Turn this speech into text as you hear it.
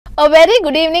A very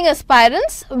good evening,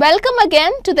 aspirants. Welcome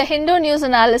again to the Hindu News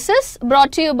Analysis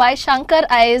brought to you by Shankar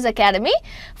IAS Academy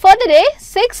for the day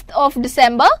 6th of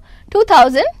December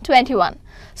 2021.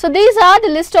 So these are the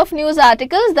list of news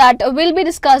articles that we'll be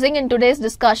discussing in today's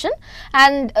discussion,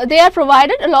 and they are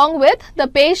provided along with the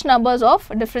page numbers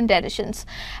of different editions,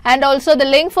 and also the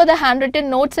link for the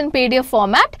handwritten notes in PDF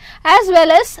format as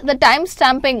well as the time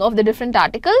stamping of the different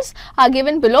articles are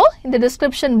given below in the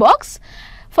description box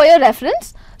for your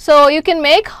reference. So you can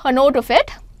make a note of it.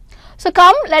 So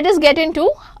come, let us get into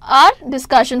our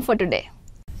discussion for today.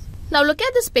 Now look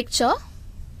at this picture.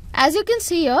 As you can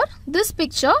see here, this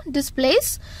picture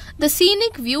displays the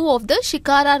scenic view of the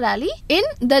Shikara Rally in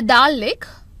the Dal Lake,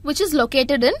 which is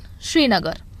located in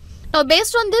Srinagar. Now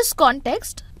based on this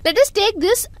context, let us take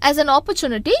this as an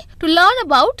opportunity to learn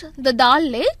about the Dal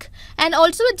Lake and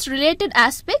also its related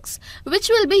aspects, which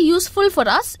will be useful for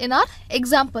us in our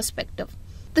exam perspective.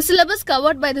 The syllabus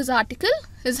covered by this article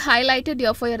is highlighted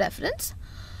here for your reference.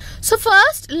 So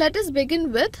first, let us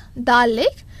begin with Dal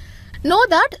Lake. Know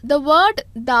that the word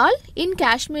Dal in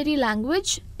Kashmiri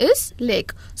language is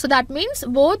lake. So that means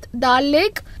both Dal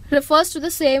Lake refers to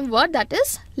the same word, that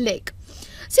is lake.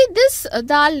 See, this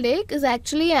Dal Lake is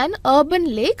actually an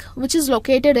urban lake which is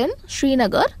located in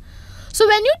Srinagar. So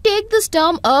when you take this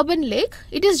term urban lake,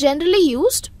 it is generally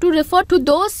used to refer to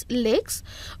those lakes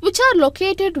which are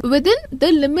located within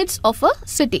the limits of a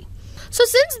city. So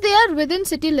since they are within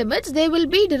city limits, they will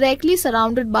be directly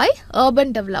surrounded by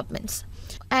urban developments.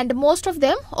 And most of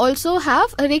them also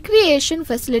have recreation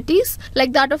facilities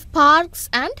like that of parks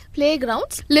and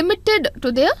playgrounds limited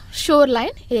to their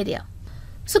shoreline area.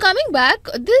 So coming back,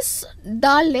 this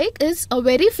Dal Lake is a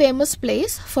very famous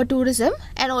place for tourism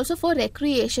and also for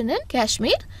recreation in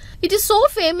Kashmir. It is so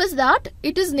famous that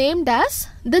it is named as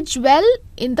the jewel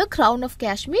in the crown of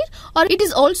Kashmir, or it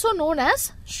is also known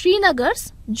as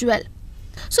Srinagar's jewel.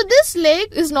 So this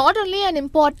lake is not only an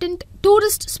important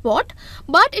tourist spot,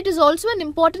 but it is also an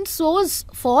important source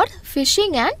for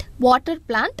fishing and water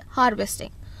plant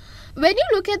harvesting. When you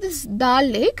look at this Dal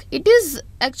Lake, it is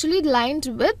actually lined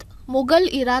with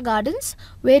Mughal era gardens,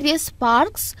 various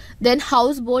parks, then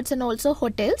houseboats and also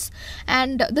hotels,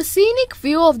 and the scenic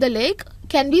view of the lake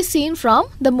can be seen from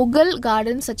the Mughal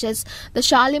gardens such as the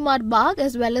Shalimar Bagh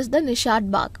as well as the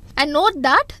Nishad Bagh. And note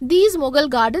that these Mughal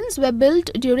gardens were built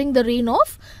during the reign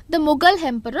of the Mughal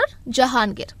Emperor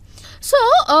Jahangir. So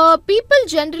people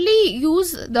generally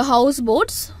use the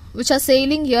houseboats which are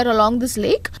sailing here along this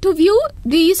lake to view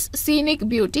these scenic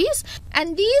beauties,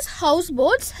 and these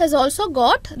houseboats has also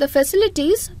got the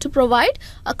facilities to provide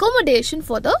accommodation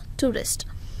for the tourist.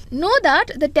 Know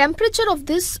that the temperature of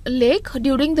this lake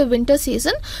during the winter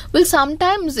season will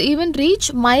sometimes even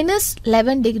reach minus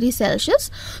 11 degrees Celsius.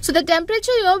 So the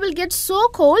temperature here will get so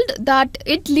cold that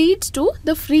it leads to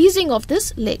the freezing of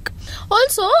this lake.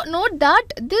 Also note that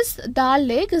this Dal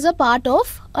Lake is a part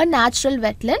of a natural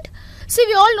wetland. See,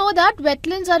 we all know that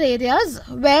wetlands are areas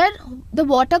where the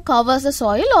water covers the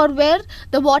soil or where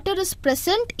the water is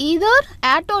present either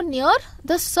at or near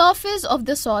the surface of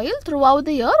the soil throughout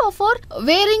the year or for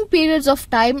varying periods of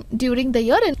time during the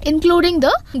year, including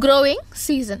the growing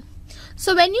season.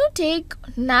 So when you take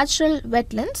natural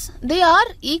wetlands, they are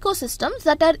ecosystems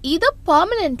that are either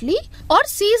permanently or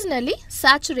seasonally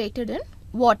saturated in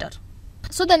water.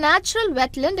 So the natural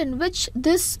wetland in which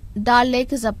this Dal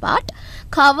Lake is a part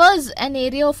covers an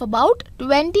area of about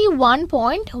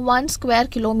 21.1 square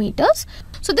kilometers.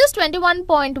 So this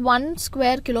 21.1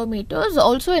 square kilometers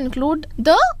also include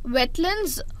the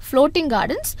wetlands floating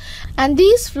gardens, and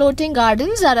these floating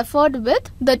gardens are referred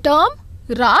with the term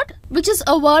Rad, which is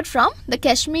a word from the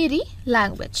Kashmiri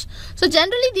language. So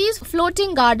generally these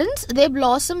floating gardens, they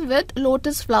blossom with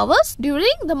lotus flowers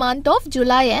during the month of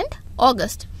July and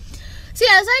August. See,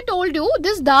 as I told you,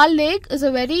 this Dal Lake is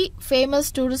a very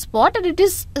famous tourist spot, and it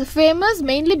is famous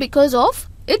mainly because of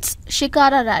its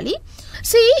Shikara Rally.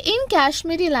 See, in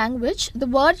Kashmiri language, the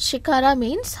word Shikara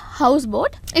means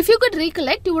houseboat. If you could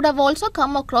recollect, you would have also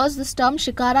come across this term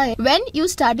Shikara when you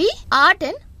study art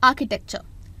and architecture.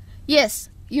 Yes,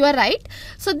 you are right.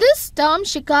 So this term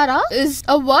Shikara is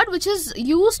a word which is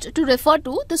used to refer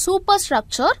to the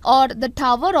superstructure or the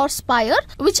tower or spire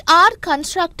which are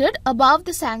constructed above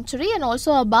the sanctuary and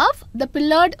also above the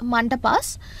pillared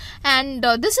mandapas. And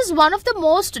this is one of the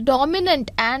most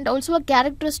dominant and also a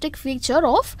characteristic feature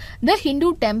of the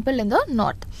Hindu temple in the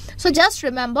north. So just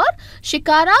remember,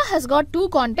 Shikara has got two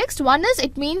contexts. One is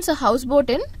it means a houseboat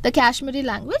in the Kashmiri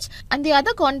language, and the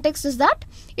other context is that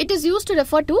it is used to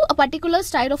refer to a particular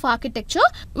style of architecture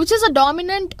which is a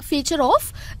dominant feature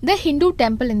of the Hindu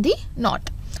temple in the north.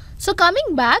 So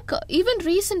coming back, even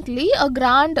recently a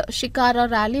grand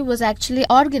Shikara rally was actually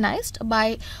organized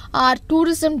by our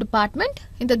tourism department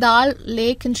in the Dal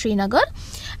Lake in Srinagar,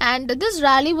 and this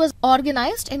rally was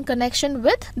organized in connection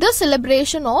with the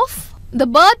celebration of the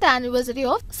birth anniversary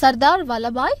of Sardar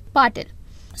Vallabhbhai Patil.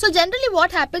 So generally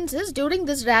what happens is, during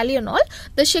this rally and all,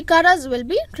 the Shikaras will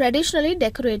be traditionally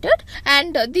decorated,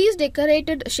 and these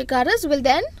decorated Shikaras will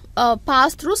then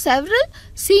pass through several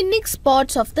scenic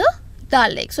spots of the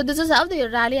Dal Lake. So this is how the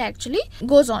rally actually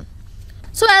goes on.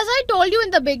 So as I told you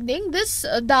in the beginning, this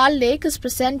Dal Lake is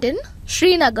present in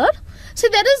Srinagar. See,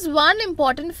 there is one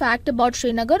important fact about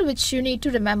Srinagar which you need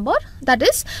to remember. That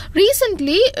is,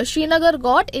 recently Srinagar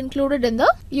got included in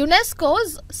the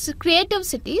UNESCO's Creative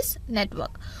Cities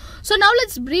Network. So now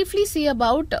let's briefly see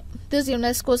about this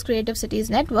UNESCO's Creative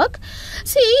Cities Network.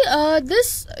 See,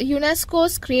 this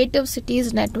UNESCO's Creative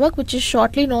Cities Network, which is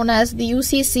shortly known as the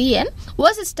UCCN,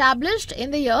 was established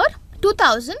in the year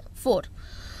 2004.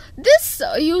 This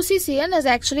UCCN has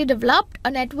actually developed a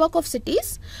network of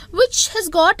cities which has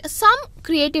got some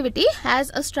creativity as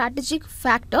a strategic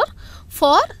factor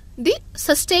for the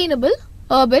sustainable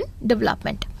urban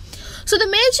development. So the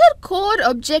major core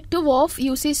objective of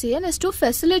UCCN is to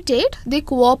facilitate the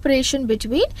cooperation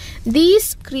between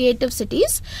these creative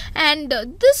cities, and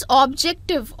this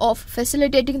objective of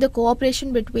facilitating the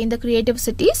cooperation between the creative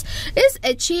cities is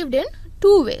achieved in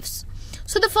two ways.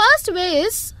 So the first way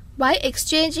is by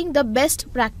exchanging the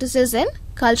best practices in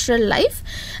cultural life,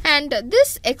 and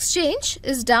this exchange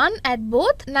is done at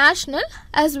both national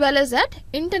as well as at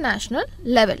international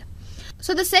level.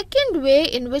 So the second way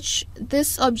in which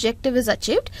this objective is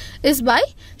achieved is by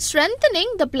strengthening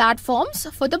the platforms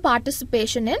for the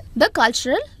participation in the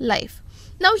cultural life.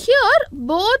 Now here,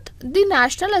 both the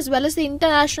national as well as the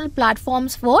international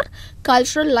platforms for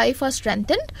cultural life are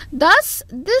strengthened. Thus,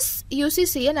 this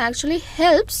UCCN actually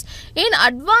helps in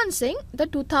advancing the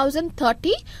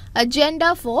 2030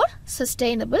 Agenda for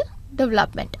Sustainable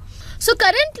Development. So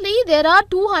currently there are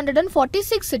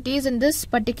 246 cities in this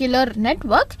particular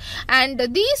network, and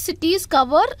these cities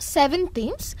cover 7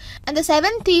 themes, and the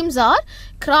 7 themes are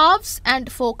crafts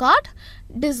and folk art,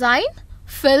 design,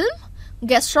 film,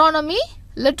 gastronomy,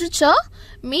 literature,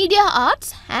 media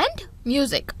arts and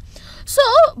music. So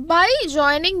by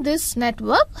joining this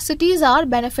network, cities are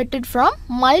benefited from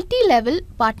multi-level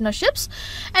partnerships,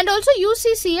 and also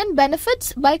UCCN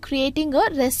benefits by creating a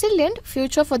resilient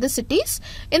future for the cities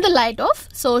in the light of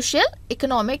social,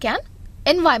 economic and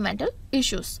environmental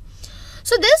issues.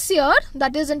 So this year,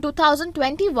 that is in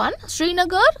 2021,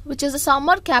 Srinagar, which is the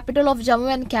summer capital of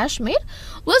Jammu and Kashmir,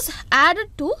 was added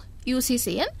to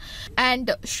UCCN,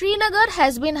 and Srinagar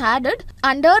has been added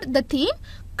under the theme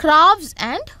crafts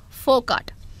and folk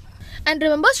art. And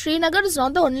remember, Srinagar is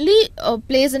not the only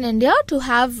place in India to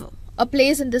have a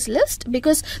place in this list,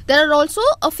 because there are also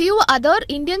a few other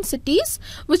Indian cities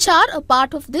which are a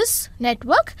part of this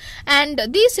network, and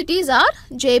these cities are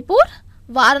Jaipur,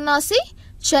 Varanasi,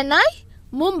 Chennai,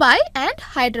 Mumbai and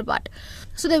Hyderabad.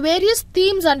 So the various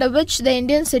themes under which the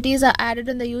Indian cities are added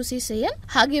in the UCCN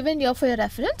are given here for your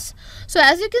reference. So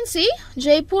as you can see,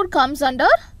 Jaipur comes under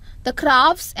the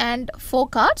crafts and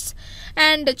folk arts,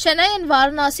 and Chennai and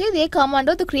Varanasi, they come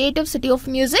under the creative city of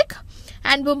music,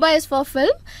 and Mumbai is for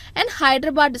film, and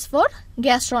Hyderabad is for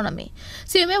gastronomy.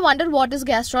 So you may wonder, what is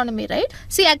gastronomy, right?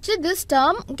 See, actually this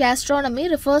term gastronomy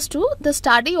refers to the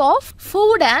study of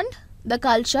food and the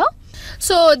culture.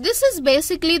 So this is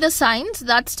basically the science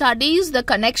that studies the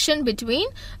connection between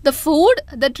the food,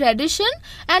 the tradition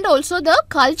and also the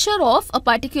culture of a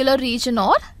particular region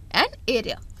or an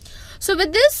area. So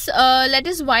with this, let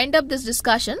us wind up this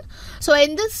discussion. So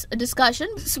in this discussion,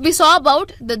 we saw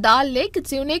about the Dal Lake,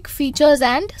 its unique features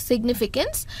and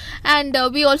significance. And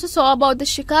we also saw about the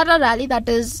Shikara rally that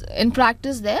is in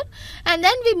practice there. And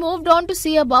then we moved on to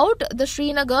see about the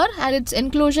Srinagar and its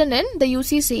inclusion in the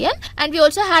UCCN. And we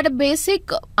also had a basic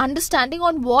understanding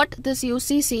on what this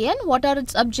UCCN, what are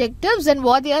its objectives and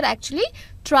what they are actually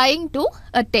trying to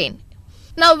attain.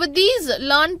 Now with these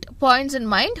learnt points in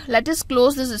mind, let us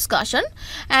close this discussion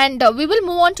and we will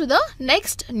move on to the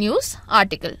next news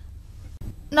article.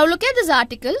 Now look at this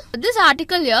article. This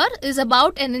article here is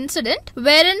about an incident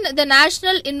wherein the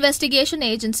National Investigation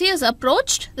Agency has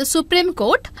approached the Supreme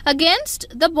Court against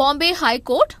the Bombay High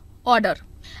Court order.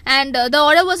 And the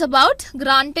order was about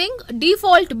granting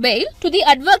default bail to the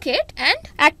advocate and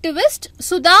activist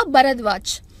Sudha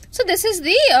Bharadwaj. So this is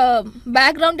the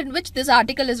background in which this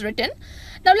article is written.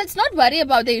 Now let's not worry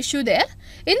about the issue there.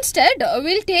 Instead,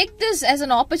 we'll take this as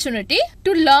an opportunity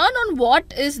to learn on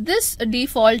what is this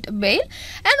default bail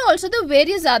and also the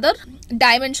various other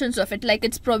dimensions of it, like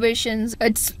its provisions,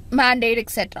 its mandate,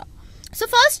 etc. So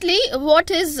firstly, what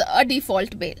is a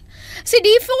default bail? See,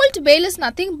 default bail is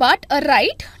nothing but a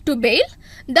right to bail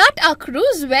that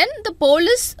accrues when the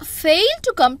police fail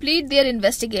to complete their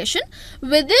investigation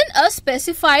within a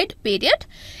specified period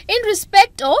in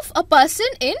respect of a person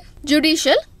in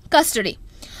judicial custody.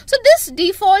 So this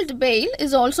default bail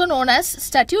is also known as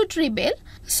statutory bail.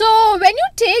 So when you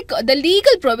take the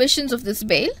legal provisions of this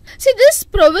bail, see, this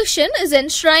provision is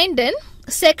enshrined in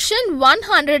Section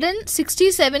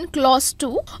 167 Clause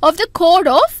 2 of the Code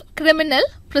of Criminal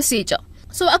Procedure.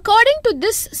 So according to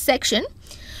this section,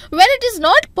 when it is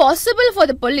not possible for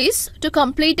the police to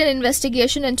complete an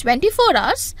investigation in 24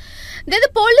 hours, then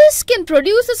the police can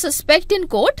produce a suspect in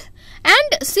court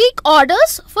and seek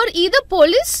orders for either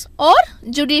police or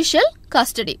judicial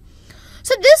custody.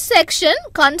 So this section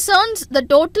concerns the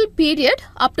total period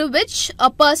up to which a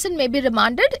person may be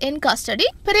remanded in custody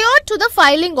prior to the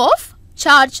filing of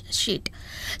charge sheet.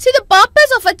 See, the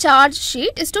purpose of a charge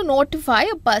sheet is to notify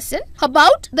a person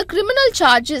about the criminal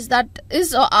charges that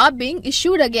is or are being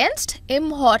issued against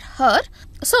him or her.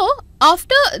 So,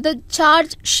 after the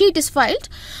charge sheet is filed,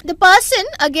 the person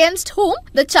against whom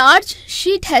the charge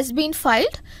sheet has been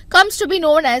filed comes to be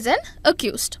known as an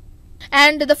accused.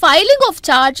 And the filing of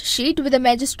charge sheet with the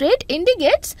magistrate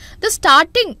indicates the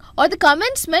starting or the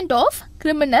commencement of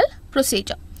criminal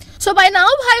procedure. So by now,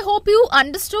 I hope you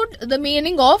understood the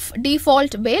meaning of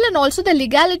default bail and also the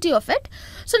legality of it.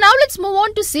 So now let's move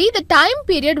on to see the time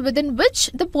period within which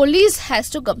the police has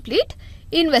to complete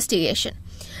investigation.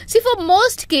 See, for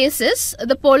most cases,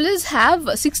 the police have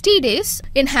 60 days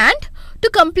in hand to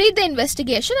complete the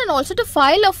investigation and also to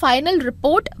file a final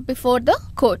report before the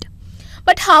court.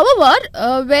 But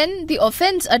however, when the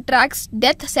offence attracts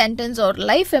death sentence or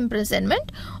life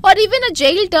imprisonment or even a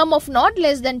jail term of not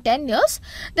less than 10 years,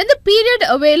 then the period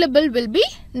available will be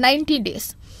 90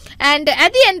 days. And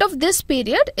at the end of this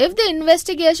period, if the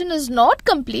investigation is not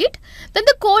complete, then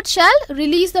the court shall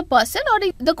release the person or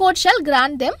the court shall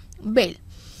grant them bail.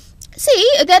 See,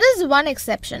 there is one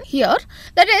exception here.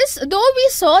 That is, though we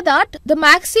saw that the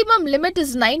maximum limit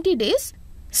is 90 days,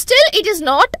 still it is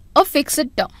not a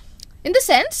fixed term. In the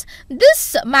sense,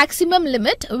 this maximum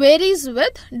limit varies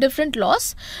with different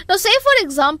laws. Now, say for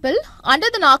example, under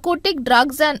the Narcotic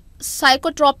Drugs and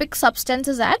Psychotropic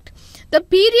Substances Act, the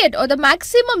period or the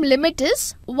maximum limit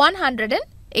is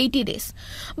 180 days.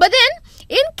 But then,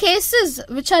 in cases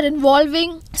which are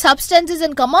involving substances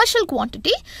in commercial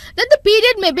quantity, then the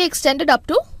period may be extended up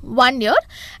to 1 year,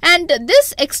 and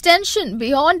this extension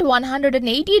beyond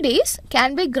 180 days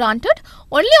can be granted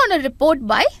only on a report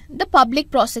by the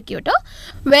public prosecutor,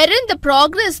 wherein the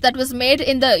progress that was made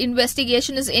in the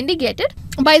investigation is indicated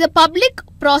by the public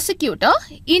prosecutor,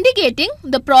 indicating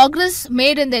the progress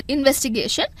made in the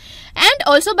investigation and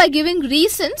also by giving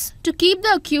reasons to keep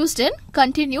the accused in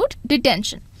continued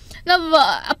detention. Now,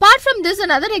 apart from this,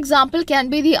 another example can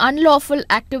be the Unlawful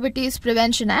Activities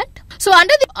Prevention Act. So,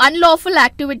 under the Unlawful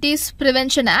Activities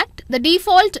Prevention Act, the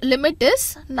default limit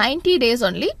is 90 days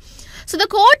only. So, the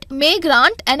court may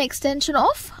grant an extension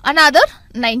of another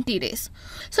 90 days.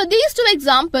 So, these two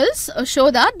examples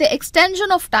show that the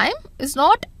extension of time is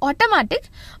not automatic,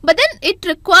 but then it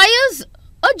requires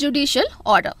a judicial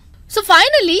order. So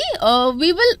finally,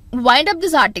 we will wind up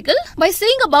this article by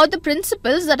saying about the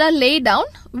principles that are laid down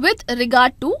with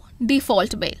regard to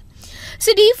default bail.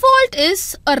 See, default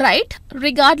is a right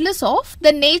regardless of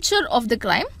the nature of the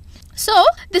crime. So,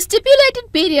 the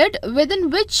stipulated period within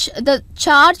which the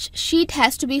charge sheet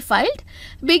has to be filed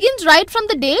begins right from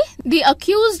the day the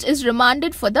accused is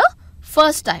remanded for the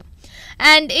first time.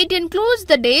 And it includes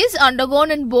the days undergone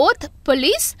in both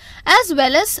police as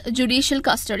well as judicial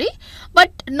custody,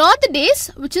 but not the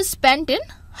days which is spent in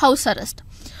house arrest.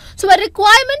 So, a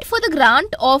requirement for the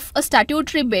grant of a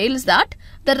statutory bail is that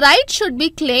the right should be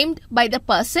claimed by the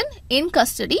person in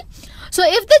custody. So,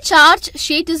 if the charge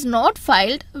sheet is not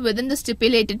filed within the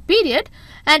stipulated period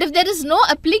and if there is no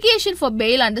application for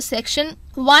bail under Section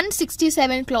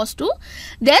 167 Clause 2,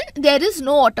 then there is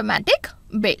no automatic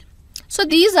bail. So,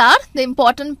 these are the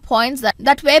important points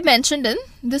that were mentioned in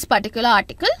this particular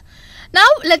article. Now,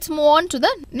 let's move on to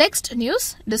the next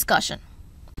news discussion.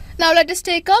 Now, let us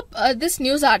take up this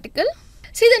news article.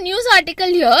 See, the news article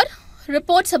here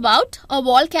reports about a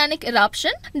volcanic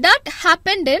eruption that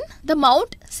happened in the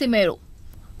Mount Semeru.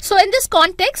 So, in this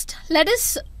context, let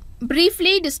us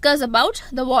briefly discuss about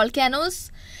the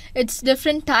volcanoes, its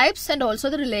different types and also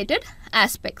the related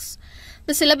aspects.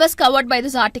 The syllabus covered by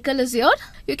this article is here.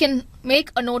 You can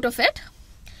make a note of it.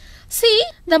 See,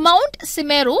 the Mount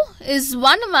Semeru is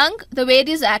one among the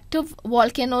various active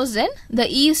volcanoes in the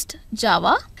East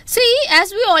Java. See,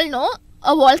 as we all know,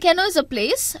 a volcano is a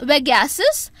place where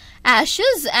gases,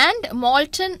 ashes and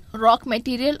molten rock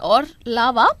material or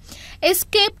lava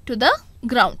escape to the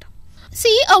ground.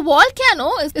 See, a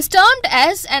volcano is termed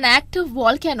as an active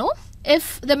volcano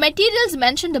if the materials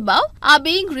mentioned above are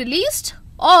being released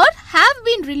or have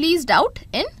been released out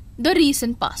in the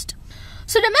recent past.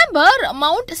 So remember,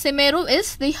 Mount Semeru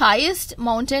is the highest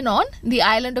mountain on the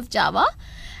island of Java,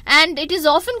 and it is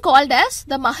often called as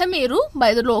the Mahameru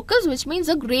by the locals, which means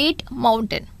a great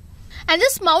mountain. And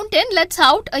this mountain lets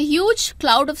out a huge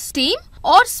cloud of steam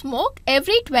or smoke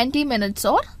every 20 minutes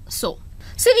or so.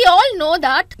 See, we all know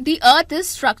that the earth is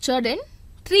structured in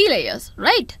 3 layers,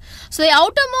 right? So the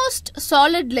outermost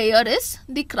solid layer is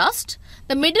the crust,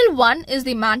 the middle one is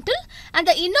the mantle, and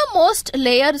the innermost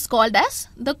layer is called as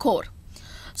the core.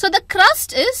 So the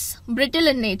crust is brittle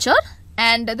in nature,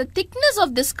 and the thickness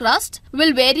of this crust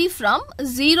will vary from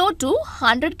 0 to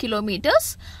 100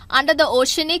 kilometers under the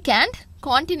oceanic and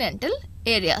continental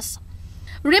areas.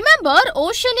 Remember,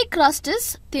 oceanic crust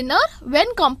is thinner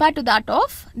when compared to that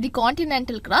of the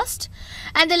continental crust,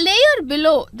 and the layer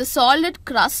below the solid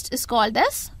crust is called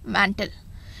as mantle.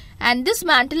 And this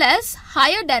mantle has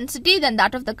higher density than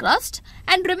that of the crust.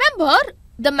 And remember,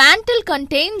 the mantle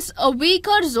contains a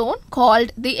weaker zone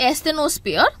called the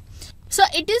asthenosphere. So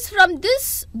it is from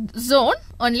this zone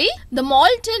only the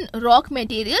molten rock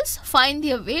materials find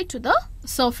their way to the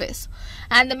surface.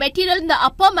 And the material in the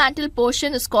upper mantle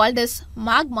portion is called as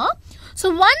magma.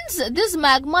 So once this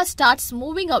magma starts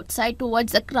moving outside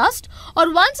towards the crust,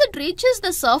 or once it reaches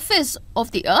the surface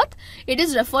of the earth, it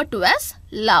is referred to as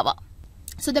lava.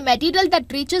 So the material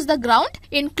that reaches the ground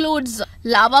includes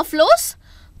lava flows,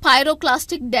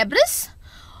 pyroclastic debris,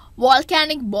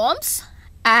 volcanic bombs,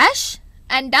 ash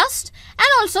and dust, and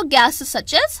also gases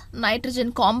such as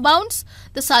nitrogen compounds,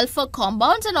 the sulfur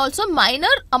compounds, and also minor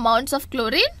amounts of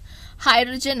chlorine,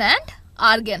 hydrogen and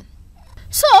argon.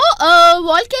 So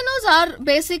volcanoes are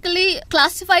basically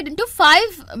classified into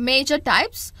 5 major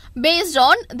types based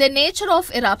on the nature of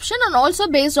eruption and also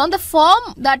based on the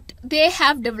form that they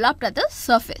have developed at the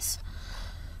surface.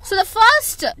 So the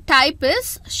first type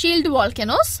is shield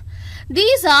volcanoes.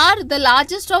 These are the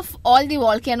largest of all the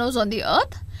volcanoes on the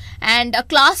earth, and a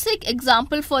classic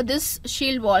example for this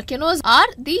shield volcanoes are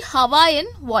the Hawaiian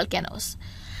volcanoes.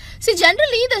 See,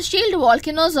 generally the shield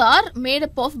volcanoes are made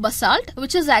up of basalt,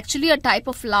 which is actually a type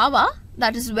of lava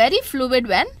that is very fluid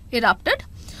when erupted.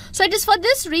 So it is for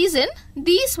this reason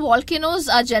these volcanoes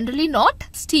are generally not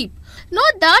steep.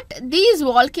 Note that these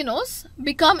volcanoes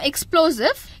become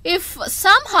explosive if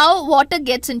somehow water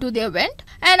gets into their vent,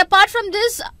 and apart from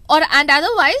this and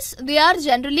otherwise they are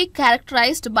generally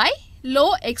characterized by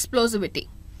low explosivity.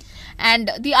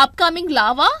 And the upcoming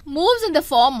lava moves in the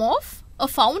form of a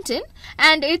fountain,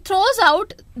 and it throws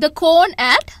out the cone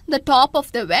at the top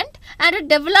of the vent, and it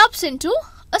develops into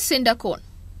a cinder cone.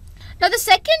 Now the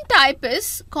second type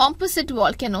is composite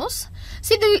volcanoes.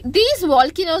 See, these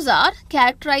volcanoes are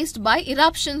characterized by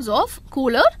eruptions of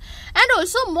cooler and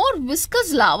also more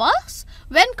viscous lavas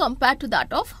when compared to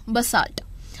that of basalt.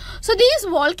 So these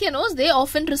volcanoes, they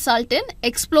often result in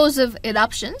explosive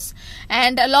eruptions,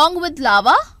 and along with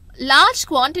lava, large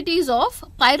quantities of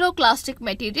pyroclastic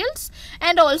materials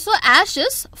and also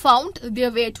ashes found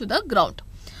their way to the ground.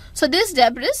 So this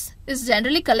debris is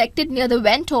generally collected near the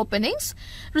vent openings,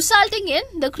 resulting in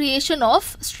the creation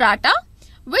of strata,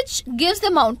 which gives the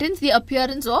mountains the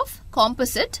appearance of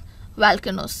composite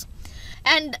volcanoes.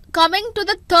 And coming to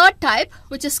the third type,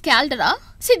 which is caldera.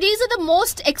 See, these are the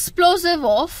most explosive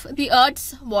of the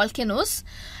Earth's volcanoes,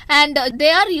 and they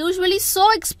are usually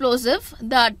so explosive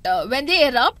that when they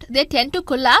erupt, they tend to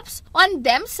collapse on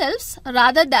themselves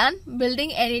rather than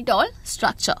building any tall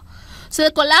structure. So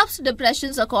the collapsed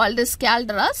depressions are called as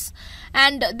calderas,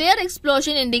 and their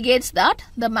explosion indicates that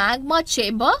the magma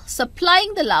chamber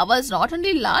supplying the lava is not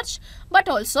only large but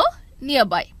also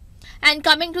nearby. And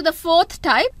coming to the fourth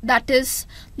type, that is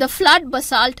the flood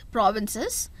basalt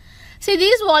provinces. See,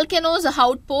 these volcanoes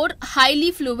outpour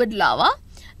highly fluid lava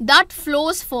that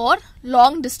flows for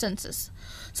long distances.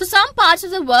 So some parts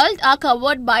of the world are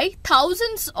covered by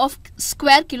thousands of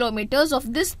square kilometers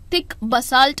of this thick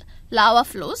basalt lava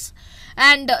flows,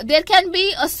 and there can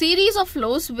be a series of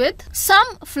flows with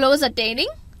some flows attaining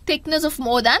thickness of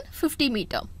more than 50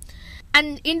 meters.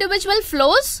 And individual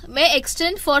flows may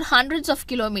extend for hundreds of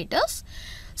kilometers.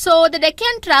 So the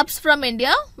Deccan Traps from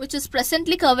India, which is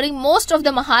presently covering most of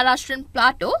the Maharashtrian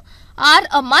plateau, are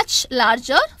a much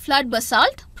larger flood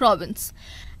basalt province.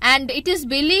 and it is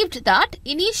believed that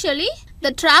initially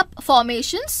the trap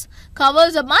formations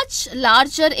covers a much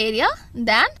larger area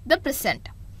than the present.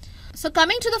 So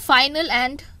coming to the final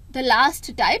and the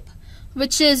last type,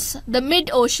 which is the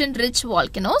mid-ocean ridge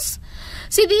volcanoes.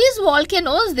 See, these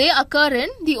volcanoes, they occur in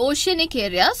the oceanic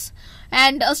areas,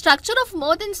 and a structure of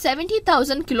more than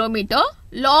 70,000 km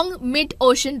long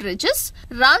mid-ocean ridges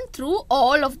run through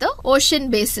all of the ocean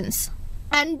basins.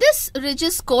 And this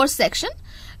ridge's core section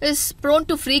is prone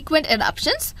to frequent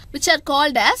eruptions, which are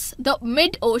called as the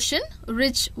mid-ocean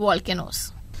ridge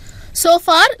volcanoes. So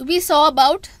far we saw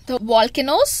about the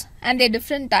volcanoes and their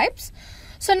different types.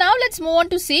 So now let's move on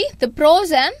to see the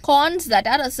pros and cons that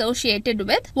are associated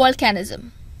with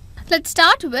volcanism. Let's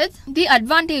start with the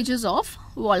advantages of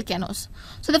volcanoes.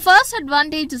 So the first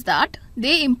advantage is that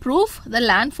they improve the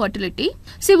land fertility.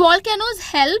 See, volcanoes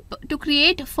help to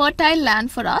create fertile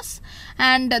land for us,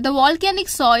 and the volcanic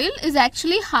soil is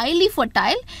actually highly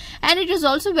fertile, and it is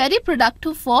also very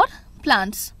productive for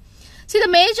plants. See, the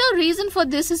major reason for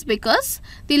this is because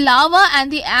the lava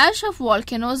and the ash of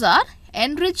volcanoes are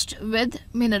enriched with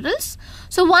minerals.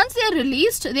 So once they are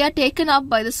released, they are taken up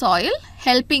by the soil,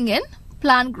 helping in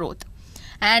plant growth.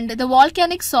 And the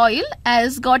volcanic soil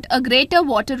has got a greater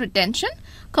water retention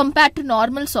compared to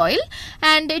normal soil,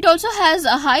 and it also has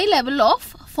a high level of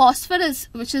phosphorus,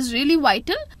 which is really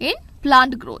vital in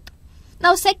plant growth.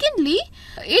 Now secondly,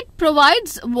 it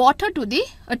provides water to the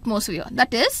atmosphere.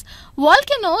 That is,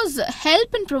 volcanoes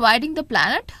help in providing the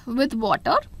planet with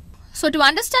water. So to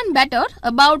understand better,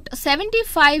 about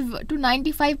 75 to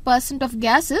 95% of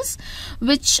gases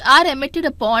which are emitted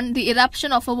upon the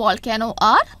eruption of a volcano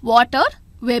are water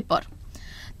vapor.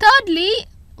 Thirdly,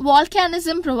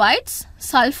 volcanism provides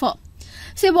sulfur.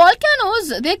 See,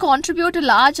 volcanoes, they contribute a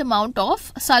large amount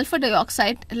of sulfur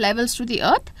dioxide levels to the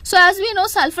earth. So as we know,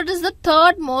 sulfur is the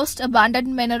third most abundant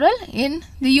mineral in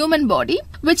the human body,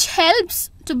 which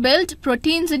helps to build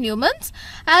proteins in humans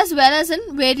as well as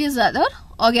in various other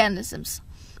organisms.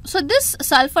 So this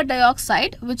sulfur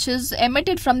dioxide, which is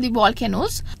emitted from the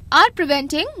volcanoes, are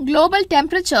preventing global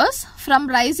temperatures from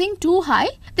rising too high,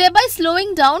 thereby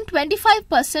slowing down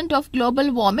 25% of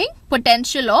global warming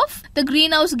potential of the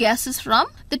greenhouse gases from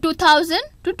the 2000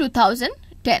 to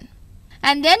 2010.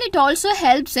 And then it also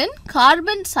helps in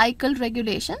carbon cycle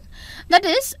regulation. That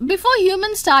is, before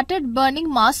humans started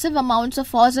burning massive amounts of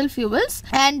fossil fuels,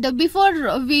 and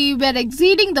before we were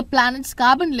exceeding the planet's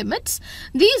carbon limits,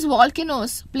 these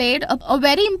volcanoes played a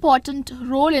very important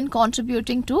role in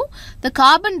contributing to the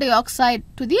carbon dioxide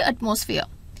to the atmosphere.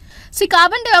 See,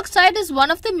 carbon dioxide is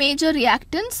one of the major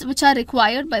reactants which are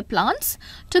required by plants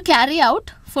to carry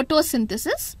out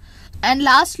photosynthesis. And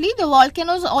lastly, the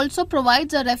volcanoes also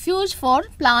provides a refuge for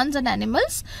plants and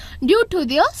animals due to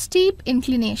their steep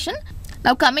inclination.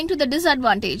 Now coming to the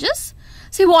disadvantages.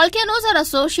 See, volcanoes are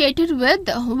associated with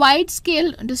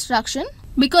wide-scale destruction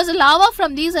because the lava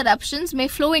from these eruptions may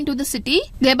flow into the city,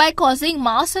 thereby causing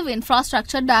massive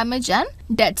infrastructure damage and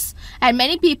deaths. And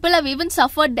many people have even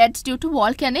suffered deaths due to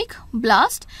volcanic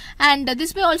blast, and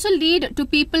this may also lead to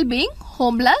people being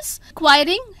homeless,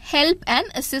 requiring help and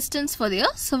assistance for their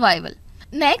survival.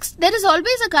 Next, there is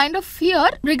always a kind of fear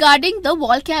regarding the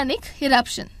volcanic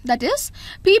eruption. That is,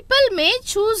 people may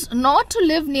choose not to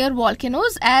live near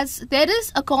volcanoes as there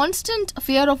is a constant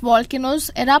fear of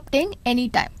volcanoes erupting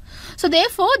anytime. So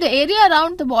therefore, the area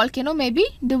around the volcano may be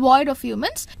devoid of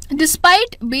humans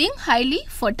despite being highly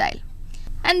fertile.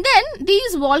 And then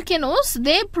these volcanoes,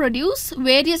 they produce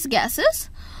various gases.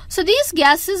 So these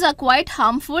gases are quite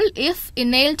harmful if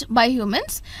inhaled by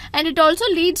humans, and it also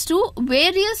leads to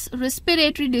various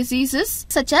respiratory diseases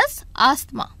such as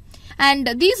asthma.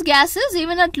 And these gases,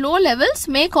 even at low levels,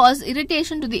 may cause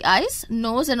irritation to the eyes,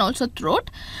 nose and also throat.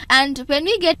 And when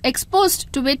we get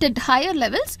exposed to it at higher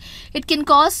levels, it can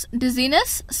cause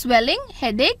dizziness, swelling,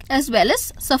 headache as well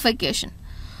as suffocation.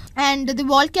 And the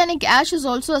volcanic ash is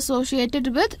also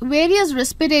associated with various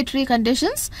respiratory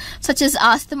conditions such as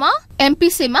asthma,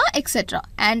 emphysema, etc.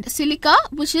 And silica,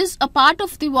 which is a part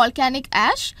of the volcanic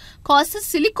ash, causes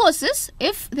silicosis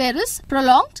if there is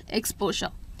prolonged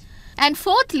exposure. And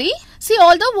fourthly, see,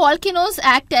 although volcanoes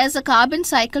act as a carbon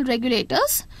cycle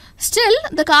regulators, still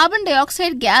the carbon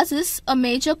dioxide gas is a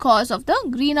major cause of the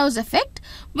greenhouse effect,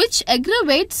 which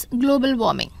aggravates global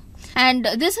warming. And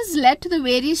this has led to the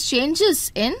various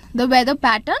changes in the weather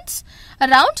patterns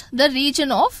around the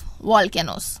region of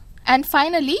volcanoes. And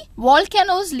finally,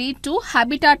 volcanoes lead to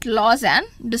habitat loss and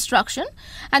destruction,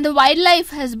 and the wildlife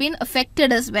has been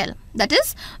affected as well. That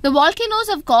is, the volcanoes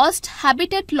have caused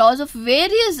habitat loss of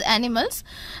various animals,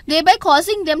 thereby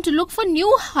causing them to look for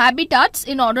new habitats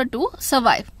in order to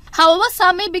survive. However,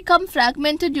 some may become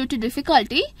fragmented due to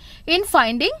difficulty in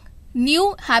finding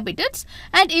new habitats,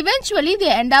 and eventually they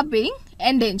end up being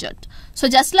endangered. So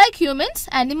just like humans,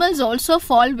 animals also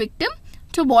fall victim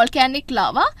to volcanic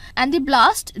lava and the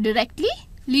blast directly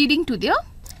leading to their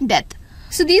death.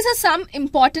 So these are some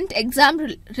important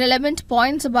exam relevant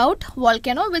points about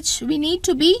volcano which we need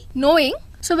to be knowing.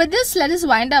 So with this, let us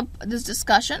wind up this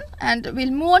discussion and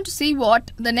we'll move on to see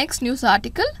what the next news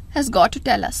article has got to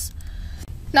tell us.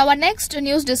 Now our next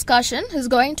news discussion is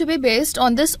going to be based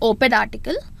on this OPED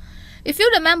article. If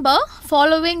you remember,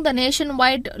 following the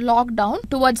nationwide lockdown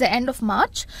towards the end of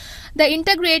March, the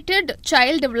Integrated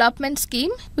Child Development Scheme,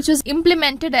 which was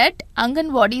implemented at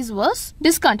Anganwadis, was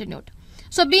discontinued.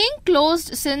 So being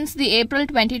closed since the April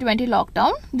 2020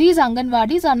 lockdown, these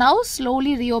Anganwadis are now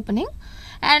slowly reopening.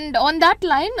 And on that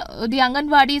line, the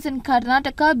Anganwadis in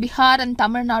Karnataka, Bihar and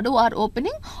Tamil Nadu are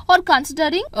opening or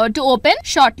considering to open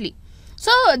shortly.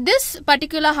 So this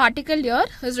particular article here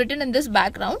is written in this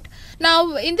background.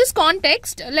 Now in this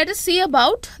context, let us see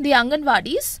about the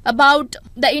Anganwadis, about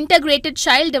the Integrated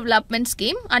Child Development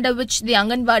Scheme under which the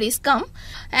Anganwadis come,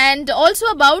 and also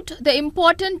about the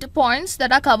important points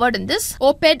that are covered in this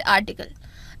OPED article.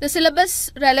 The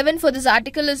syllabus relevant for this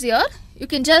article is here. You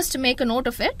can just make a note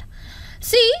of it.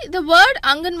 See, the word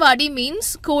Anganwadi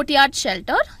means courtyard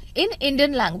shelter in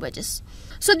Indian languages.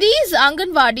 So these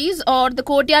Anganwadis or the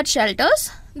courtyard shelters,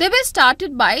 they were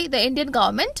started by the Indian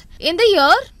government in the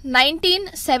year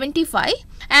 1975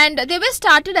 and they were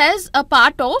started as a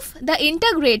part of the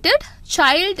Integrated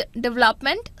Child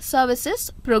Development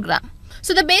Services program.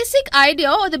 So the basic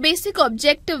idea or the basic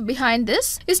objective behind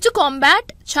this is to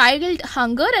combat child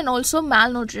hunger and also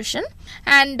malnutrition,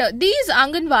 and these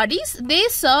Anganwadis, they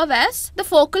serve as the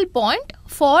focal point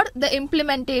for the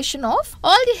implementation of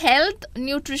all the health,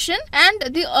 nutrition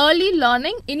and the early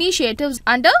learning initiatives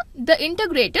under the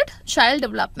Integrated Child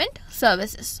Development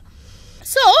Services.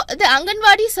 So, the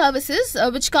Anganwadi services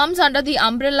which comes under the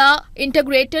umbrella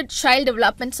Integrated Child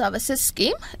Development Services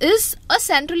scheme is a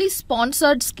centrally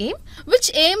sponsored scheme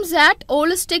which aims at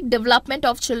holistic development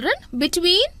of children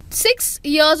between 6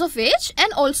 years of age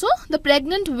and also the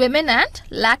pregnant women and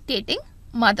lactating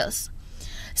mothers.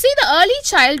 See, the early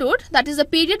childhood, that is the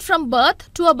period from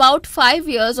birth to about 5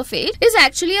 years of age, is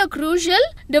actually a crucial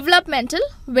developmental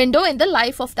window in the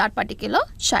life of that particular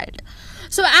child.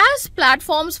 So as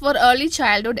platforms for early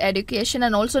childhood education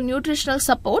and also nutritional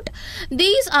support,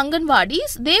 these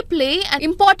Anganwadis, they play an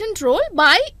important role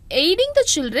by aiding the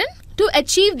children to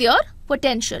achieve their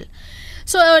potential.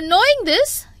 So knowing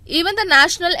this, even the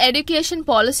National Education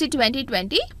Policy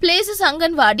 2020 places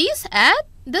Anganwadis at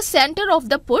the center of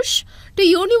the push to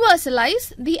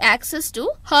universalize the access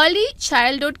to early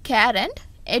childhood care and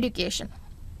education.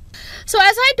 So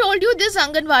as I told you, these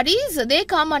Anganwadis, they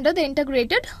come under the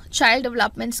Integrated Child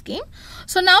Development Scheme.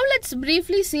 So now let's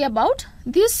briefly see about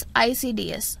this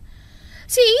ICDS.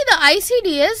 See, the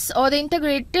ICDS or the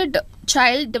Integrated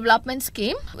Child Development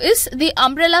Scheme is the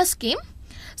umbrella scheme.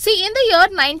 See, in the year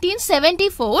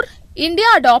 1974, India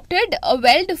adopted a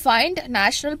well-defined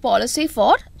national policy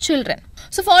for children.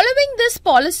 So following this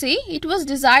policy, it was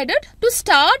decided to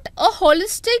start a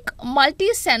holistic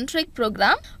multi-centric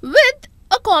program with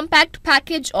a compact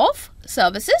package of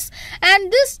services,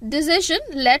 and this decision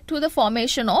led to the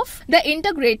formation of the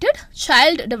Integrated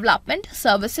Child Development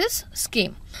Services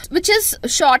Scheme, which is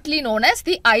shortly known as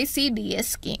the ICDS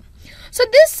scheme. So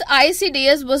this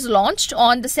ICDS was launched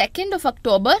on the 2nd of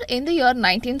October in the year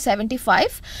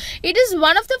 1975. It is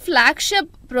one of the flagship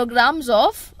programs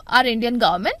of our Indian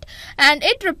government and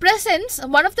it represents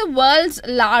one of the world's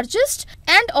largest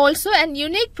and also an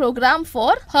unique program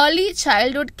for early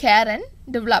childhood care and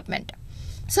development.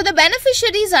 So the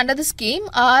beneficiaries under the scheme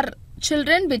are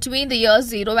children between the years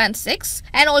 0 and 6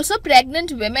 and also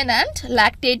pregnant women and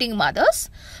lactating mothers.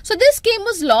 So this scheme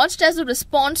was launched as a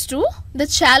response to the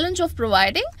challenge of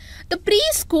providing the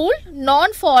preschool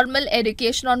non-formal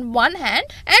education on one hand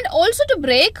and also to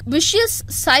break vicious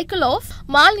cycle of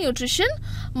malnutrition,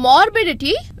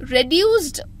 morbidity,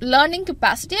 reduced learning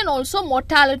capacity and also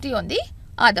mortality on the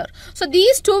other. So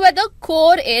these two were the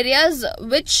core areas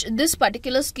which this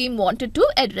particular scheme wanted to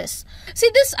address.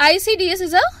 See, this ICDS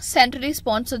is a centrally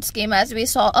sponsored scheme as we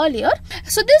saw earlier.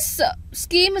 So this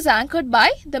scheme is anchored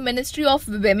by the Ministry of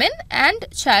Women and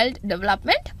Child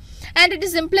Development and it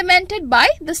is implemented by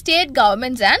the state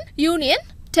governments and union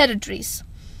territories.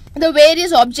 The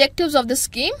various objectives of the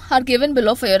scheme are given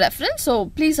below for your reference, so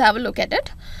please have a look at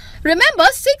it. Remember,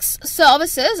 6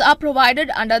 services are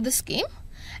provided under the scheme.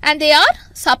 And they are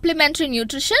supplementary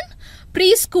nutrition,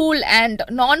 preschool and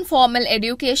non-formal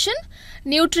education,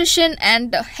 nutrition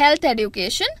and health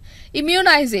education,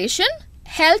 immunization,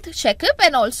 health checkup,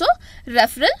 and also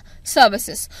referral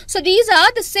services. So these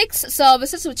are the 6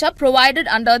 services which are provided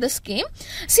under the scheme.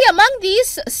 See, among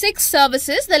these 6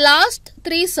 services, the last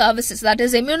 3 services, that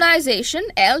is immunization,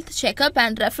 health checkup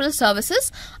and referral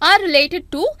services, are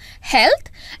related to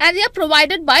health, and they are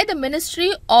provided by the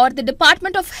Ministry or the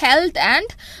Department of Health and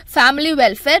Family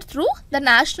Welfare through the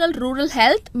National Rural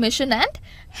Health Mission and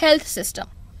Health System.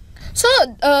 So,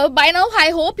 by now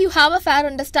I hope you have a fair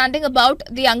understanding about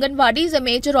the Anganwadis, a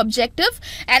major objective,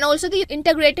 and also the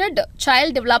integrated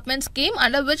child development scheme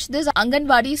under which these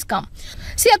Anganwadis come.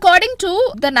 See, according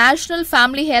to the National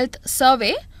Family Health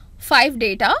Survey 5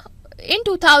 data, in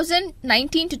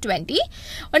 2019 to 20,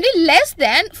 only less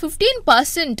than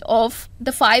 15% of the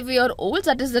 5-year-olds,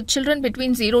 that is the children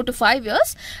between 0 to 5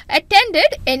 years,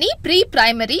 attended any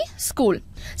pre-primary school.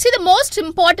 See, the most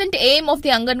important aim of the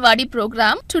Anganwadi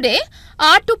program today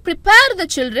are to prepare the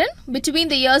children between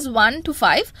the years 1 to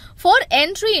 5 for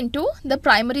entry into the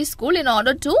primary school in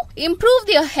order to improve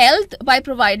their health by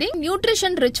providing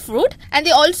nutrition-rich food, and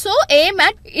they also aim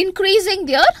at increasing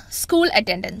their school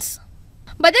attendance.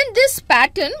 But then this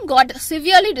pattern got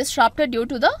severely disrupted due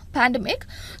to the pandemic.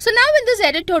 So now in this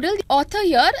editorial, the author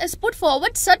here has put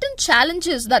forward certain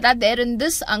challenges that are there in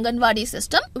this Anganwadi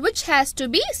system, which has to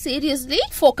be seriously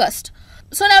focused.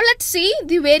 So now let's see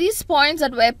the various points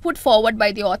that were put forward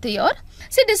by the author here.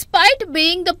 See, despite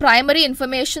being the primary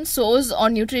information source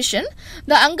on nutrition,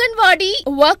 the Anganwadi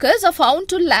workers are found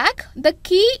to lack the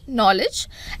key knowledge,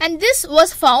 and this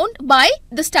was found by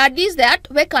the studies that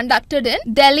were conducted in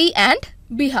Delhi and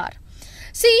Bihar.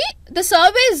 See, the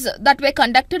surveys that were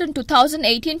conducted in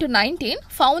 2018 to 19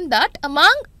 found that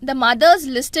among the mothers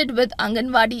listed with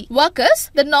Anganwadi workers,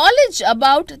 the knowledge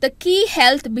about the key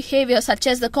health behaviors such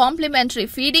as the complementary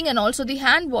feeding and also the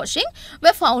hand washing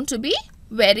were found to be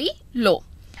very low.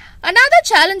 Another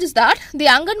challenge is that the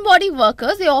Anganwadi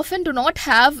workers, they often do not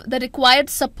have the required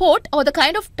support or the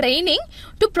kind of training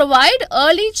to provide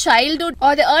early childhood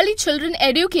or the early children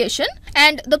education,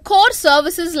 and the core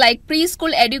services like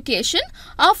preschool education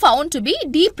are found to be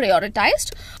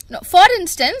deprioritized. Now, for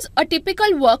instance, a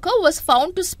typical worker was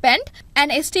found to spend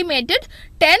an estimated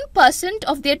 10%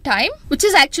 of their time, which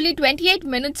is actually 28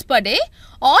 minutes per day,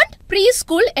 on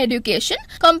preschool education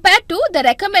compared to the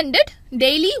recommended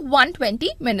daily 120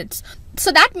 minutes.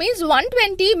 So that means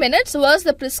 120 minutes was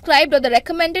the prescribed or the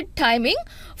recommended timing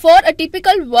for a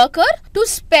typical worker to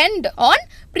spend on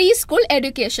preschool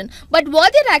education. But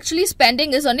what they're actually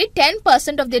spending is only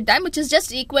 10% of their time, which is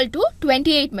just equal to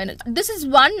 28 minutes. This is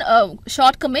one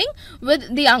shortcoming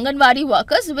with the Anganwadi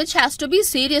workers, which has to be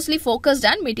seriously focused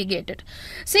and mitigated.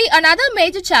 See, another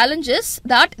major challenge is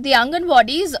that the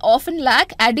Anganwadis often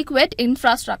lack adequate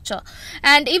infrastructure.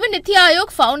 And even Niti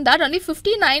Aayog found that only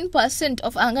 59%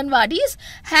 of Anganwadis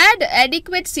had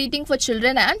adequate seating for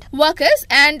children and workers,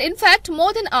 and in fact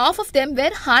more than half of them were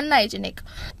unhygienic.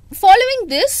 Following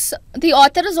this, the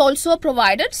author has also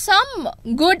provided some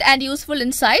good and useful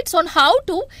insights on how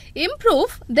to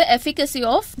improve the efficacy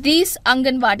of these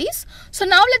Anganwadis. So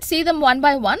now let's see them one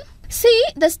by one. See,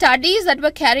 the studies that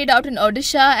were carried out in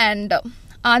Odisha and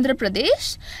Andhra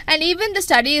Pradesh, and even the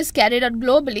studies carried out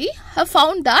globally, have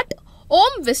found that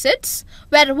home visits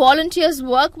where volunteers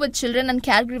work with children and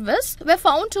caregivers were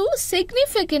found to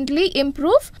significantly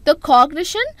improve the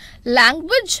cognition,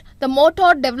 language, the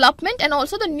motor development and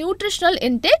also the nutritional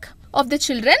intake of the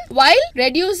children while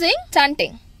reducing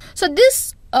stunting. So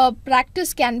this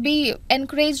practice can be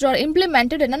encouraged or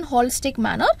implemented in a holistic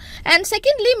manner. And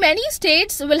secondly, many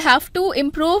states will have to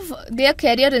improve their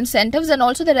career incentives and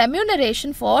also the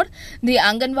remuneration for the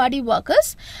Anganwadi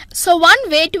workers. So one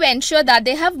way to ensure that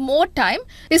they have more time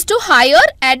is to hire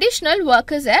additional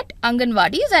workers at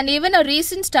Anganwadis, and even a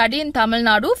recent study in Tamil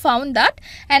Nadu found that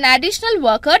an additional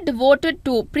worker devoted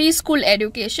to preschool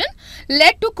education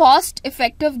led to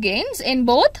cost-effective gains in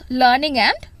both learning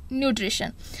and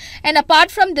nutrition. And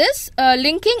apart from this,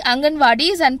 linking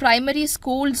Anganwadis and primary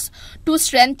schools to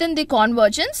strengthen the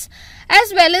convergence,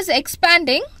 as well as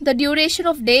expanding the duration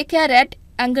of daycare at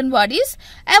Anganwadis,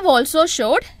 have also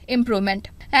showed improvement.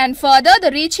 And further,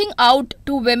 the reaching out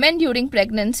to women during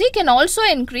pregnancy can also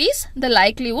increase the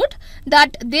likelihood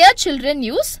that their children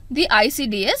use the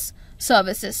ICDS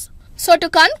services. So to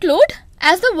conclude,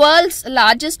 As the world's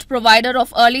largest provider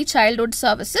of early childhood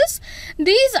services,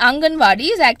 these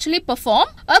Anganwadis actually perform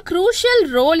a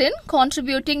crucial role in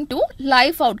contributing to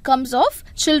life outcomes of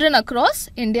children across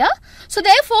India. So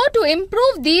therefore, to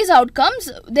improve these outcomes,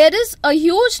 there is a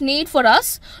huge need for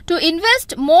us to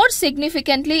invest more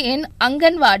significantly in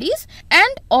Anganwadis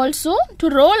and also to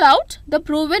roll out the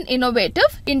proven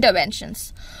innovative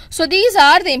interventions. So these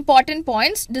are the important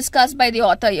points discussed by the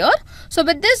author here. So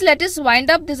with this, let us wind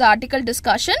up this article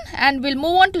discussion and we'll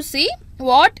move on to see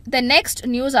what the next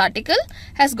news article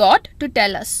has got to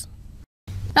tell us.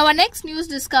 Now our next news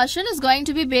discussion is going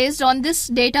to be based on this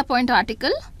data point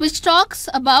article, which talks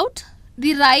about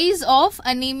the rise of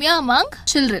anemia among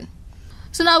children.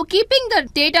 So now, keeping the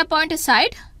data point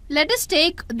aside, let us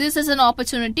take this as an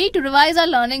opportunity to revise our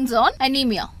learnings on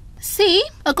anemia. See,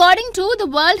 according to the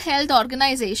World Health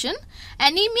Organization,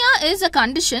 anemia is a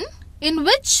condition in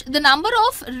which the number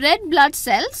of red blood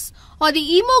cells or the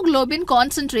hemoglobin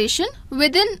concentration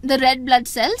within the red blood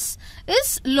cells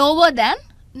is lower than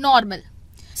normal.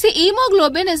 See,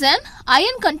 hemoglobin is an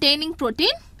iron-containing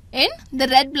protein in the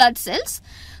red blood cells.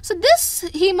 So, this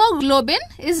hemoglobin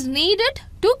is needed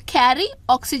to carry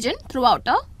oxygen throughout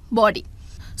our body.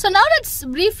 So, now let's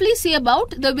briefly see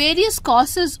about the various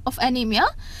causes of anemia.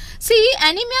 See,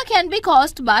 anemia can be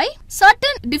caused by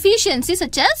certain deficiencies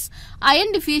such as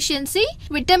iron deficiency,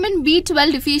 vitamin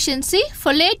B12 deficiency,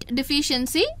 folate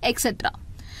deficiency, etc.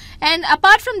 And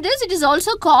apart from this, it is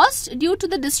also caused due to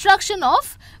the destruction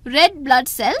of red blood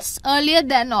cells earlier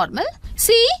than normal.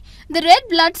 See, the red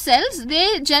blood cells,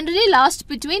 they generally last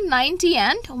between 90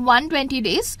 and 120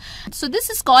 days. So this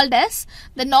is called as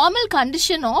the normal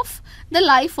condition of the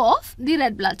life of the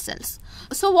red blood cells.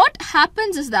 So what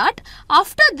happens is that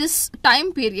after this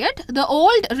time period, the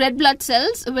old red blood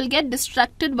cells will get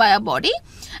destructed by our body,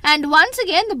 and once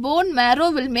again the bone marrow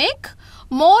will make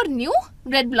more new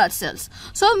red blood cells.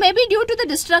 So maybe due to the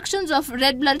destructions of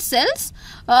red blood cells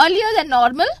earlier than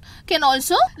normal can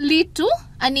also lead to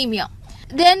anemia.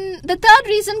 Then the third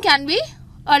reason can be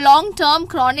a long-term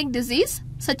chronic disease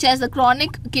such as the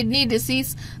chronic kidney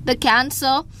disease, the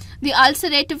cancer, the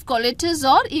ulcerative colitis,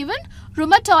 or even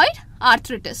rheumatoid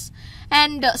arthritis.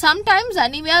 And sometimes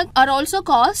anemia are also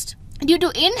caused due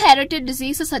to inherited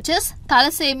diseases such as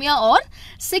thalassemia or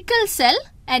sickle cell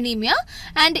anemia,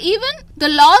 and even the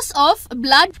loss of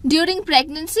blood during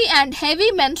pregnancy and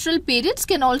heavy menstrual periods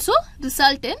can also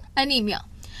result in anemia.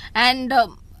 And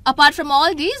apart from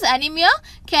all these, anemia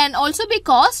can also be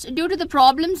caused due to the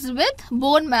problems with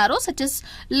bone marrow such as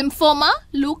lymphoma,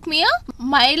 leukemia,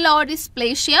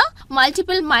 myelodysplasia,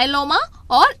 multiple myeloma,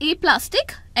 or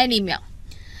aplastic anemia.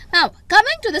 Now,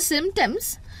 coming to the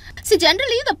symptoms, see,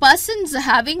 generally the persons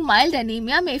having mild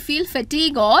anemia may feel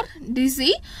fatigue or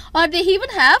dizzy, or they even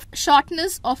have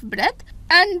shortness of breath,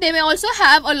 and they may also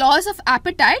have a loss of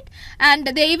appetite, and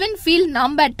they even feel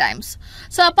numb at times.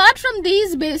 So apart from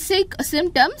these basic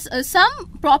symptoms,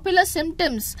 some popular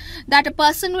symptoms that a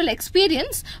person will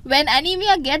experience when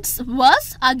anemia gets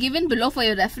worse are given below for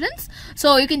your reference.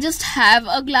 So you can just have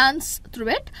a glance through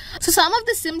it. So some of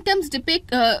the symptoms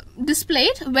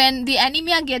displayed when the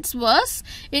anemia gets worse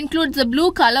includes the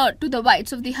blue color to the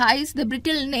whites of the eyes, the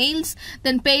brittle nails,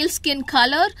 then pale skin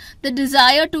color, the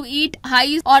desire to eat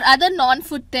ice or other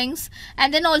non-food things,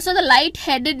 and then also the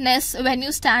lightheadedness when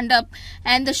you stand up,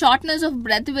 and the shortness of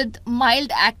breath with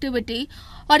mild activity,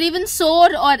 or even sore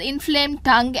or inflamed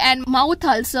tongue and mouth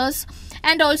ulcers,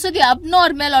 and also the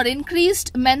abnormal or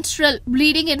increased menstrual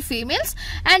bleeding in females,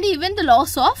 and even the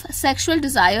loss of sexual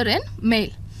desire in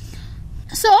male.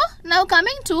 So now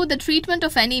coming to the treatment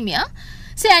of anemia.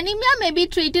 See, anemia may be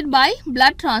treated by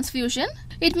blood transfusion.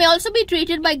 It may also be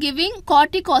treated by giving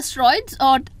corticosteroids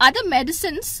or other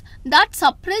medicines that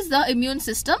suppress the immune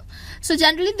system. So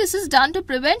generally this is done to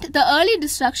prevent the early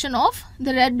destruction of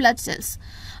the red blood cells.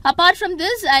 Apart from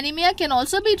this, anemia can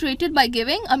also be treated by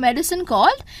giving a medicine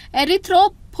called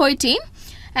erythropoietin,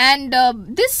 and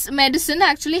this medicine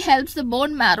actually helps the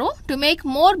bone marrow to make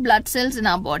more blood cells in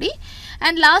our body.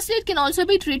 And lastly, it can also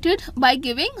be treated by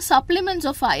giving supplements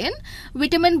of iron,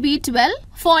 vitamin B12,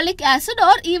 folic acid,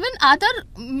 or even other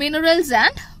minerals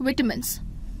and vitamins.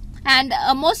 And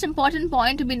a most important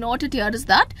point to be noted here is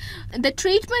that the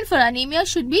treatment for anemia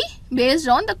should be based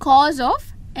on the cause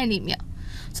of anemia.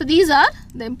 So these are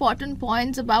the important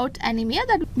points about anemia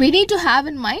that we need to have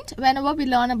in mind whenever we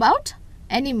learn about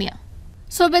anemia.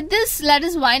 So with this, let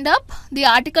us wind up the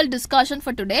article discussion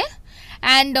for today,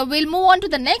 and we'll move on to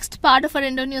the next part of our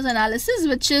Indo News analysis,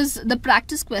 which is the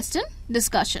practice question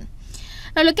discussion.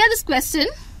 Now look at this question.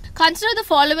 Consider the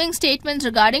following statements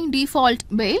regarding default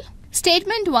bail.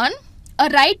 Statement 1. a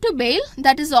right to bail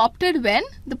that is opted when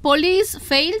the police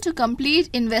fail to complete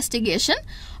investigation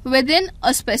within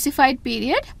a specified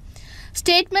period.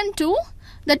 Statement 2.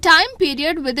 The time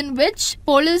period within which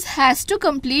police has to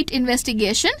complete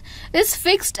investigation is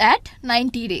fixed at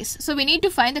 90 days. So we need to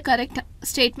find the correct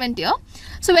statement here.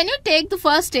 So when you take the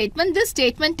first statement, this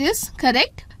statement is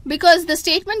correct because the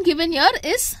statement given here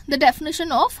is the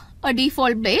definition of a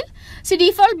default bail. See,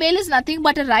 default bail is nothing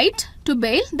but a right to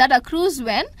bail that accrues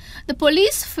when the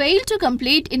police fail to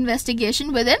complete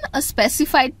investigation within a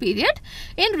specified period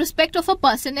in respect of a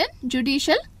person in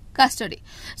judicial custody.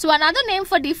 So another name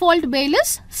for default bail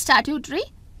is statutory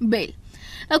bail.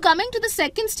 Now coming to the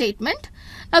second statement,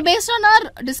 now based on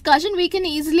our discussion we can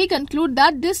easily conclude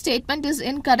that this statement is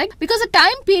incorrect because the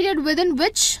time period within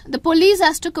which the police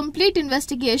has to complete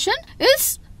investigation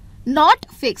is not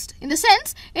fixed. In the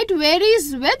sense, it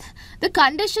varies with the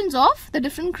conditions of the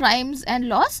different crimes and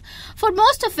laws. For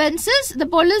most offences, the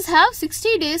police have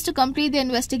 60 days to complete the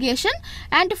investigation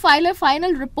and to file a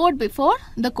final report before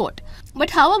the court.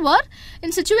 But however,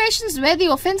 in situations where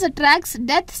the offence attracts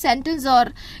death sentence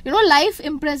or life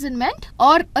imprisonment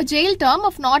or a jail term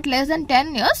of not less than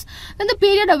 10 years, then the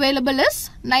period available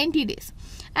is 90 days.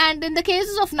 And in the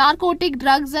cases of Narcotic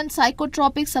Drugs and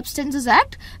Psychotropic Substances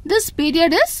Act, this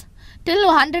period is till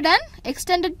 100 and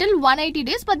extended till 180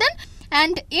 days. But then,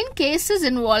 and in cases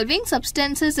involving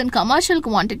substances in commercial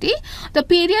quantity, the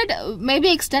period may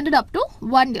be extended up to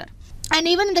 1 year. And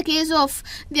even in the case of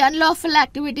the Unlawful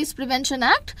Activities Prevention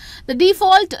Act, the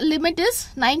default limit is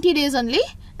 90 days only,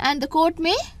 and the court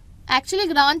may actually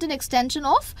grant an extension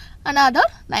of another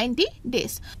 90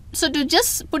 days. So to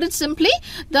just put it simply,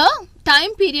 the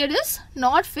time period is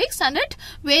not fixed and it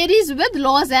varies with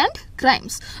laws and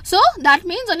crimes. So that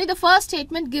means only the first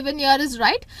statement given here is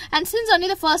right, and since only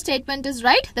the first statement is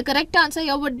right, the correct answer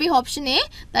here would be option A,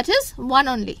 that is 1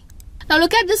 only. Now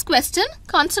look at this question.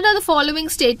 Consider the following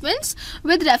statements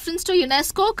with reference to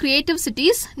UNESCO Creative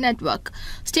Cities Network.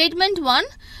 Statement 1.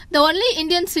 The only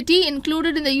Indian city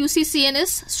included in the UCCN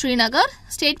is Srinagar.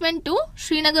 Statement 2.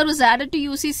 Srinagar was added to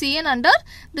UCCN under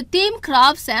the theme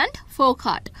Crafts and Folk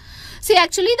Art. See,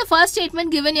 actually the first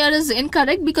statement given here is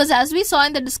incorrect because as we saw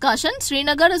in the discussion,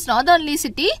 Srinagar is not the only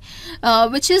city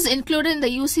which is included in the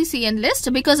UCCN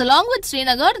list, because along with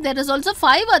Srinagar there is also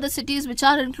 5 other cities which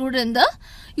are included in the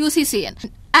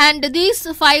UCCN. And these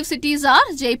 5 cities are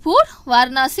Jaipur,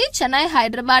 Varanasi, Chennai,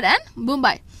 Hyderabad and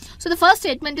Mumbai. So the first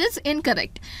statement is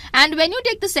incorrect. And when you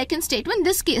take the second statement,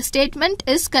 this statement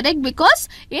is correct because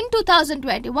in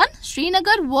 2021,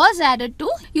 Srinagar was added to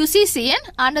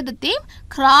UCCN under the theme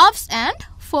Crafts and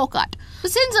Folk Art. So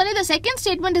since only the second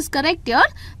statement is correct here,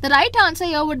 the right answer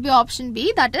here would be option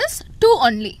B, that is 2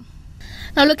 only.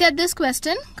 Now look at this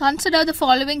question. Consider the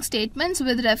following statements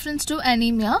with reference to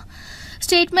anemia.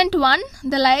 Statement 1.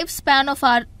 The lifespan of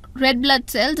our red blood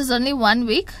cells is only 1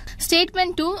 week.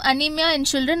 Statement 2. Anemia in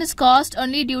children is caused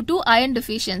only due to iron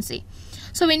deficiency.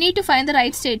 So we need to find the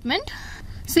right statement.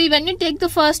 See, when you take the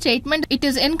first statement, it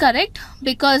is incorrect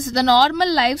because the normal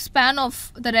lifespan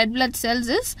of the red blood cells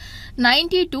is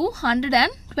 90 to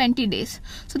 120 days.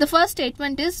 So the first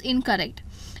statement is incorrect.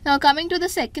 Now coming to the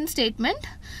second statement.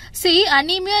 See,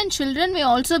 anemia in children may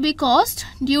also be caused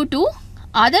due to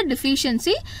other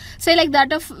deficiency, say like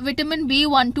that of vitamin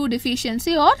B12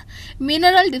 deficiency or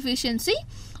mineral deficiency,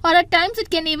 or at times it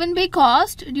can even be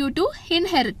caused due to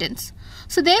inheritance.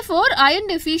 So therefore iron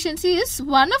deficiency is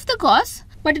one of the cause,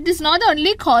 but it is not the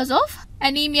only cause of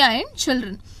anemia in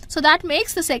children. So that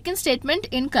makes the second statement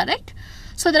incorrect.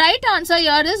 So the right answer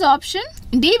here is option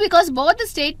D, because both the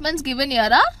statements given here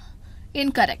are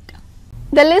incorrect.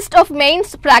 The list of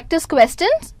mains practice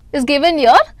questions is given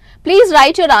here. Please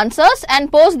write your answers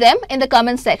and post them in the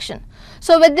comment section.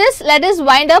 So with this, let us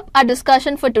wind up our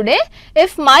discussion for today.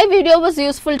 If my video was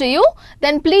useful to you,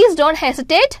 then please don't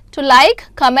hesitate to like,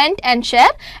 comment and share,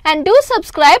 and do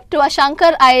subscribe to our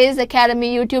Shankar IAS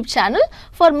Academy YouTube channel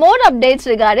for more updates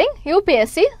regarding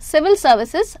UPSC Civil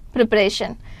Services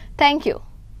preparation. Thank you.